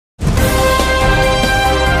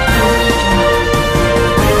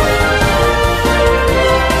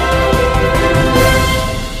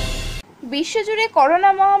বিশ্বজুড়ে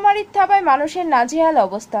করোনা মহামারীর থাবায় মানুষের নাজেহাল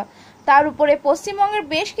অবস্থা। তার উপরে পশ্চিমবঙ্গের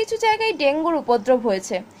বেশ কিছু জায়গায় ডেঙ্গুর উপদ্রব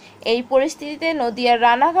হয়েছে। এই পরিস্থিতিতে নদিয়ার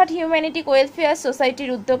রানাঘাট হিউম্যানিটি ওয়েলফেয়ার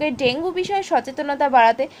সোসাইটির উদ্যোগে ডেঙ্গু বিষয়ে সচেতনতা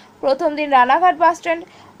বাড়াতে প্রথম দিন রানাঘাট বাসস্ট্যান্ড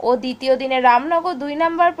ও দ্বিতীয় দিনে রামনগর ২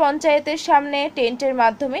 নম্বর পঞ্চায়েতের সামনে টেন্টের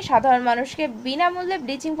মাধ্যমে সাধারণ মানুষকে বিনামূল্যে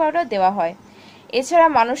ব্লিচিং পাউডার দেওয়া হয়। এছাড়া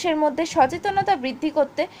মানুষের মধ্যে সচেতনতা বৃদ্ধি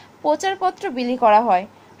করতে প্রচারপত্র বিলি করা হয়।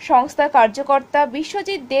 সংস্থার কার্যকর্তা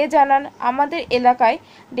বিশ্বজিৎ দে জানান, আমাদের এলাকায়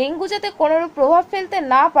ডেঙ্গু যাতে কোনোরূপ প্রভাব ফেলতে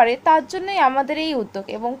না পারে তার জন্যই আমাদের এই উদ্যোগ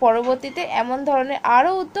এবং পরবর্তীতে এমন ধরনের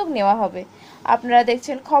আরও উদ্যোগ নেওয়া হবে। আপনারা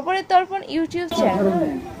দেখছেন খবরের দর্পণ ইউটিউব চ্যানেল।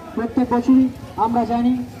 প্রত্যেক বছরই আমরা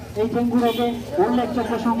জানি এই ডেঙ্গু রোগে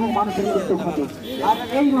উল্লেখযোগ্য সংখ্যক মানুষের মৃত্যু ঘটে। আর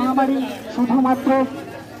এই মহামারী শুধুমাত্র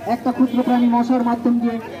একটা ক্ষুদ্র প্রাণী মশার মাধ্যম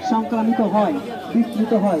দিয়ে সংক্রামিত হয়,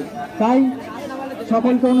 বিস্তৃত হয়। তাই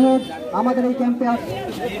সকলকে অনুরোধ আমাদের এই ক্যাম্পে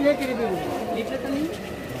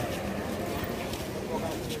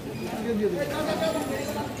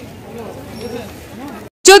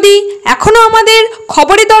যদি এখনো আমাদের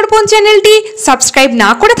খবরের দর্পণ চ্যানেলটি সাবস্ক্রাইব না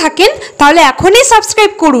করে থাকেন তাহলে এখনই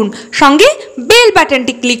সাবস্ক্রাইব করুন, সঙ্গে বেল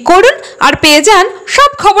বাটনটি ক্লিক করুন আর পেয়ে যান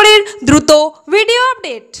সব খবরের দ্রুত ভিডিও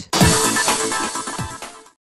আপডেট।